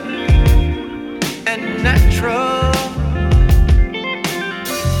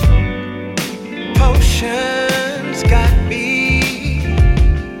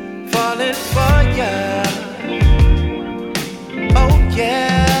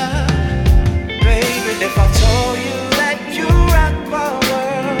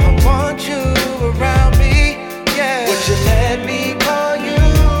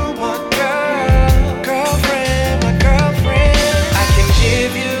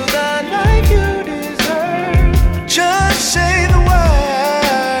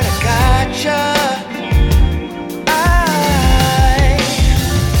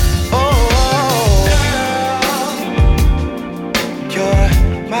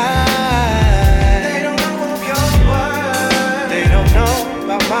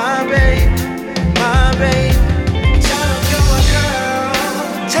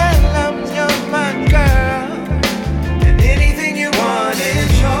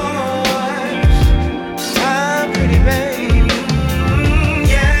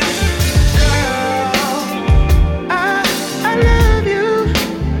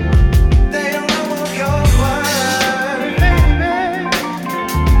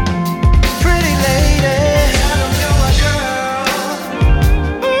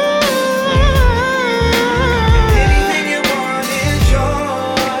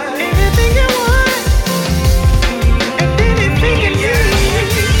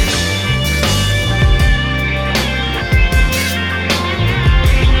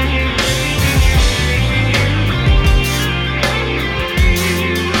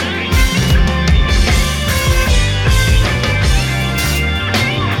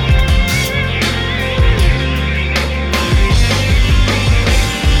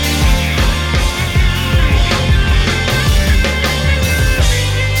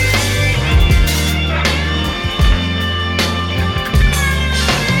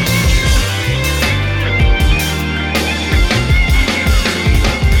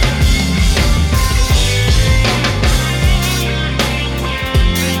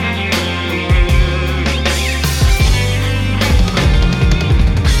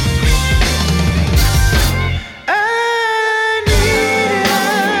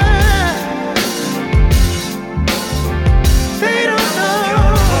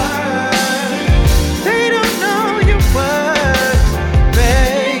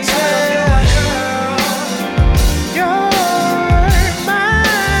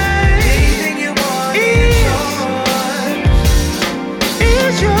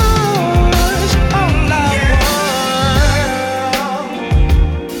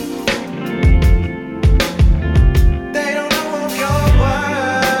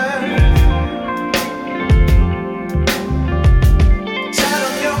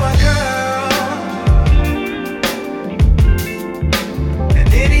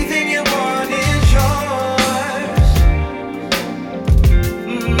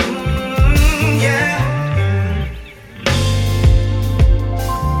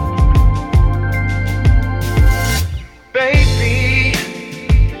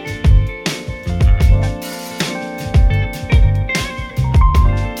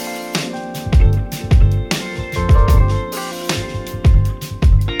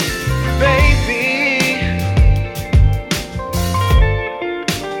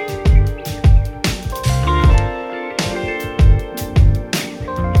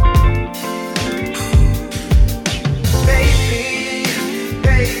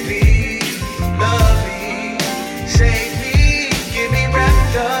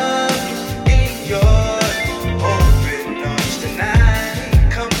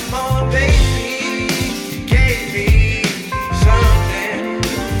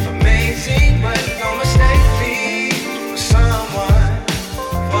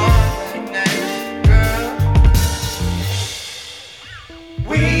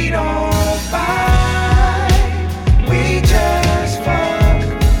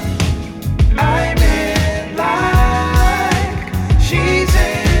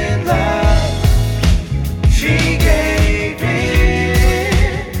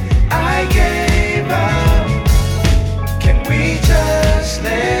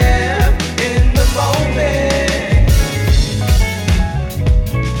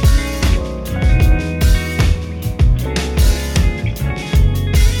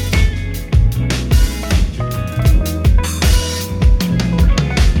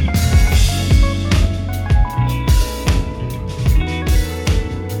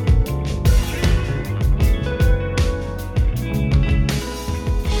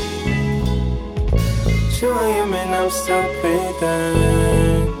 volume and I'm still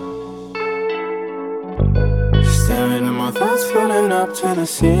breathing. Staring at my thoughts floating up to the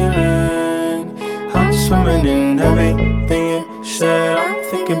ceiling. I'm swimming in everything you said. I'm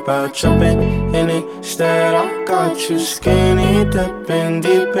thinking about jumping in it. Instead I got you skinny dipping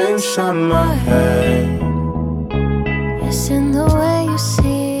deep inside my head. It's in the way you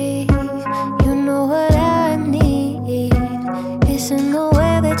see, you know what I need. It's in the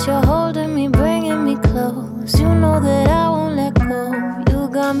way that you're holding me, bringing me close. You know that I won't let go. You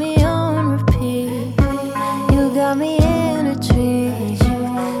got me on repeat. You got me in a dream.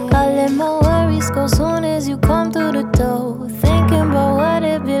 I let my worries go soon as you come through the door. Thinking about what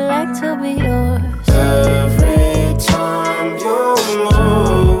it'd be like to be yours. Every time you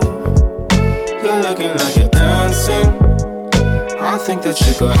move, you're looking like you're dancing. I think that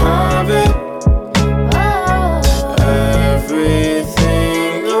you could have it.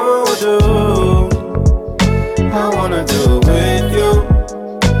 Everything you do, I wanna do it with you.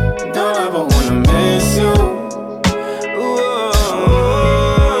 Don't ever wanna miss you.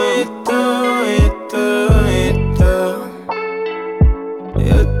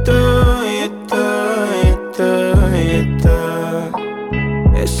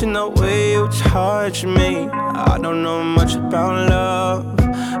 It's in the way you touch me. I don't know much about love,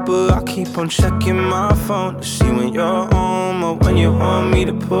 but I keep on checking my phone to see when you're home or when you want me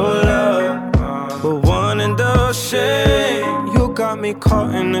to pull up. But one and the same, you got me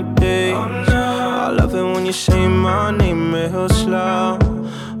caught in the days. I love it when you say my name real slow.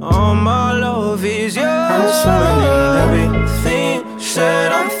 All my love is yours. I'm swimming in everything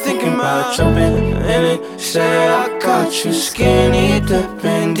said. I'm thinking about jumping in it. Said I got you skinny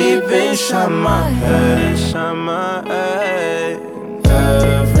dipping deep inside my head. Inside my head.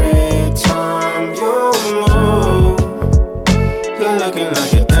 Every time you move, you're looking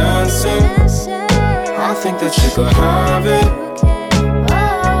like you're dancing. I think that you could have it.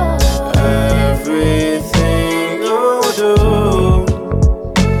 Everything you do,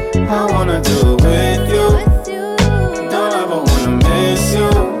 I wanna do it with you. Don't ever wanna miss you.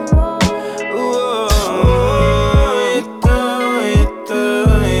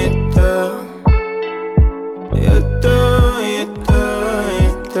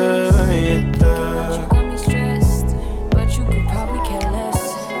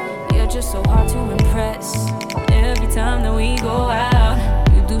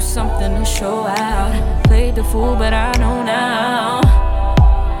 Something to show out. Played the fool, but I know now.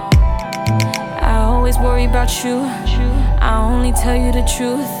 I always worry about you. I only tell you the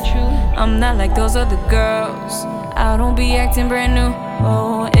truth. I'm not like those other girls. I don't be acting brand new.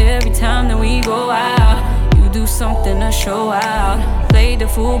 Oh, every time that we go out, you do something to show out. Played the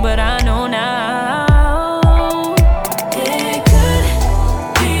fool, but I know now.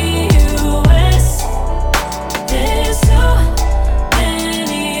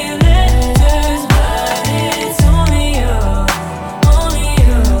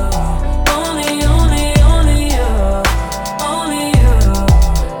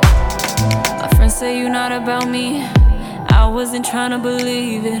 Say you're not about me, I wasn't trying to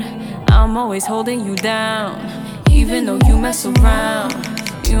believe it. I'm always holding you down, even though you mess around.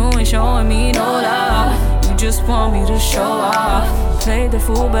 You ain't showing me no love, you just want me to show off. Played the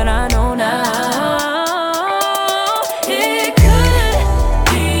fool, but I know now. It could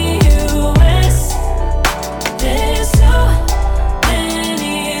be US. There's so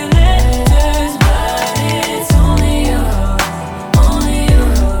many letters, but it's only you.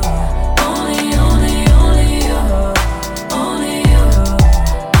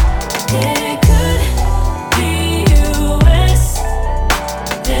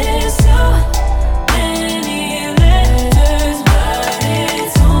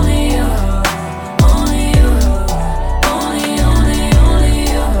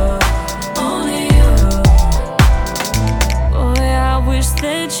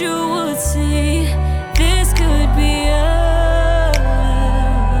 You would see this could be us.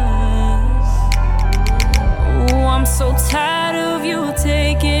 Oh, I'm so tired of you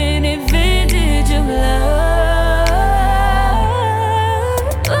taking advantage of love.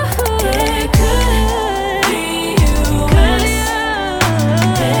 It could be us.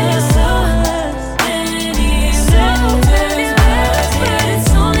 There's so many letters, but it's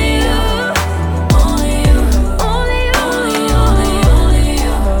only you. Only you. Only you. Only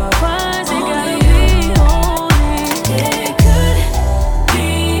you.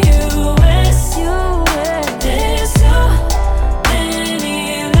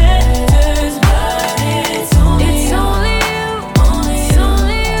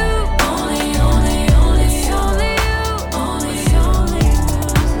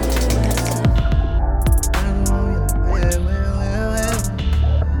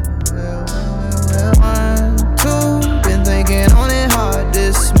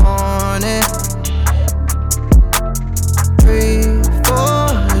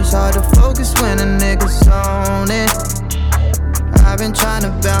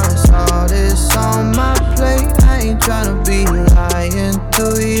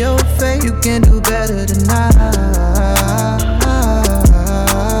 over your fate. You can do better tonight.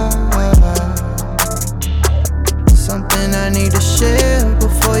 Something I need to share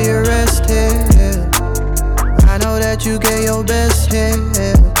before you rest here. I know that you gave your best here,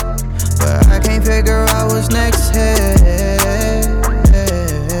 but I can't figure out what's next here.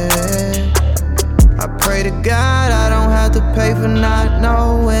 I pray to God I don't have to pay for not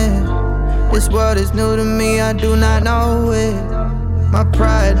knowing. This world is new to me, I do not know it. My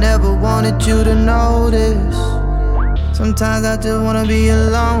pride never wanted you to know this. Sometimes I just wanna be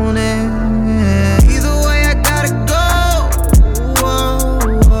alone and either way I gotta go. Whoa,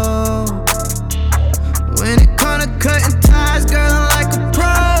 whoa. When it comes to cutting ties, girl, I'm like a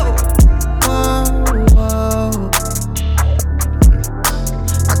pro. Whoa, whoa.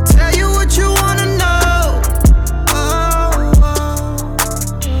 I tell you what you wanna know. Oh, oh, oh.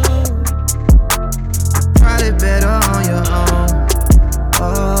 Probably better on your own.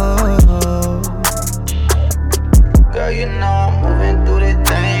 Oh, girl, you know I'm moving through this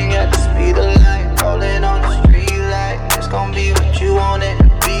thing at the speed of light, rolling on the street like it's gonna be what you want it to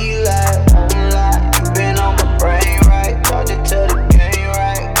be like. Won't lie, you been on my brain, right? Talked it to the game,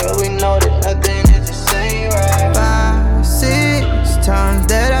 right? Girl, we know that nothing is the same, right? 5, 6 times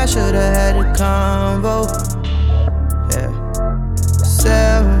that I should've had a convo. Yeah.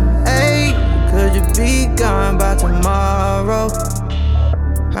 7, 8, could you be gone by tomorrow?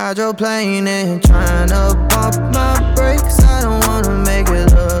 Hydroplane and tryna bump my brakes. I don't wanna make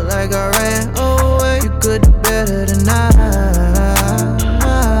it look like I ran away. You could do better tonight.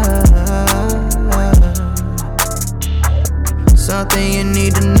 Something you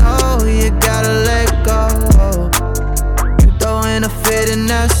need to know, you gotta let go. You throwing a fit and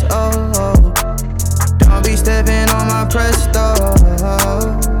that's all. Don't be stepping on my presto.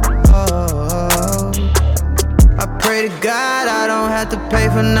 I pray to God I don't have to pay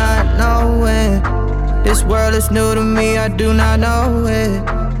for not knowing. This world is new to me, I do not know it.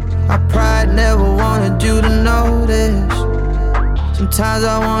 My pride never wanted you to know this. Sometimes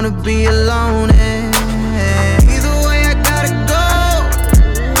I wanna be alone and either way I gotta go.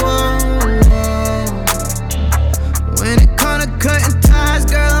 Whoa, whoa. When it comes to cutting ties,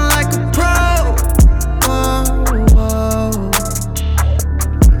 girl, I'm like a pro. Whoa, whoa.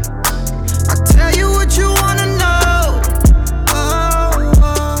 I tell you what you wanna know.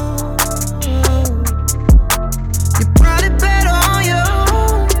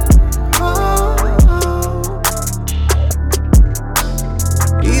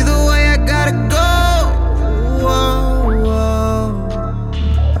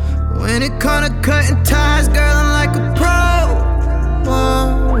 Cutting ties, girl, I'm like a pro. Whoa,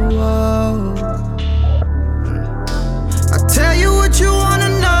 whoa. I tell you what you wanna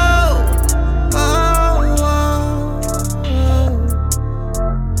know. Oh, oh, oh.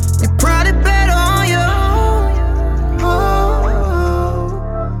 You're probably better on your own. Oh, oh.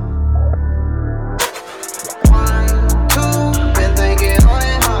 1, 2, been thinking on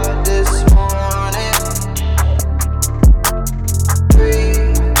it hard this morning.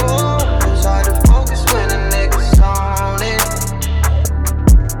 3, 4. Hard to focus when a nigga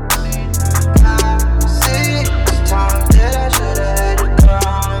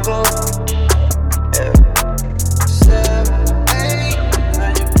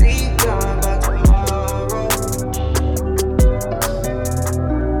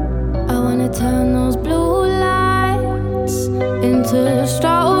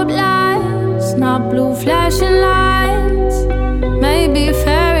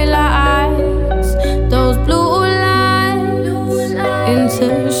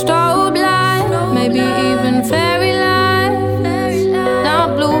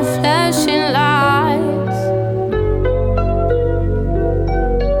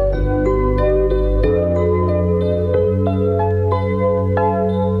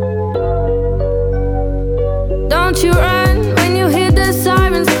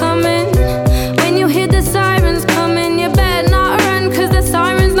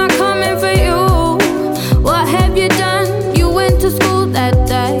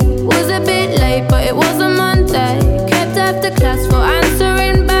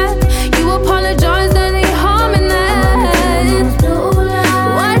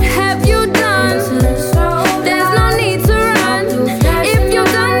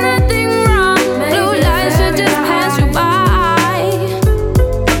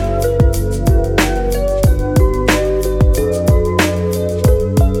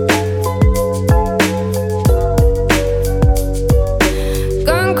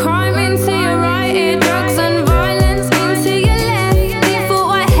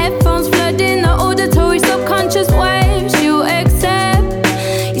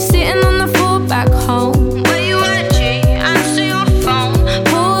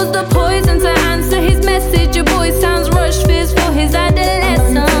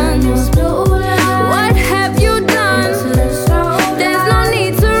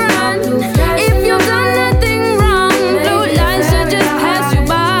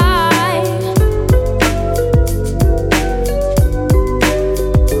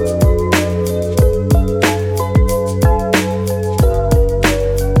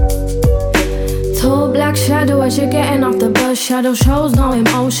black shadow as you're getting off the bus. Shadow shows no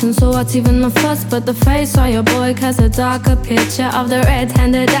emotion, so what's even the fuss? But the face of your boy casts a darker picture of the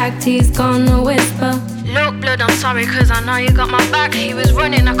red-handed act he's gonna whisper. Look, blood, I'm sorry, cause I know you got my back. He was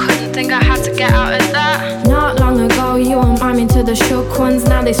running, I couldn't think I had to get out of that. Not long ago, you were miming to the shook ones.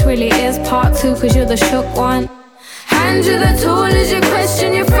 Now this really is part two, cause you're the shook one. Hand you the tool as you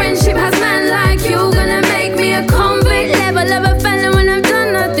question your friendship. Has man like you gonna make me a convict? Level of a felon when I've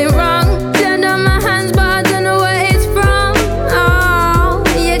done nothing wrong. Blood on my hands, but I don't know where it's from. Oh,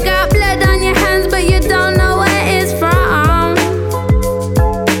 you got blood on your hands, but you don't know where it's from.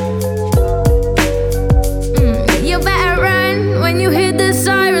 You better run when you hear the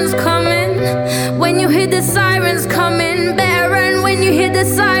sirens coming. When you hear the sirens coming, better run when you hear the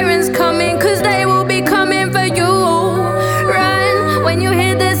sirens.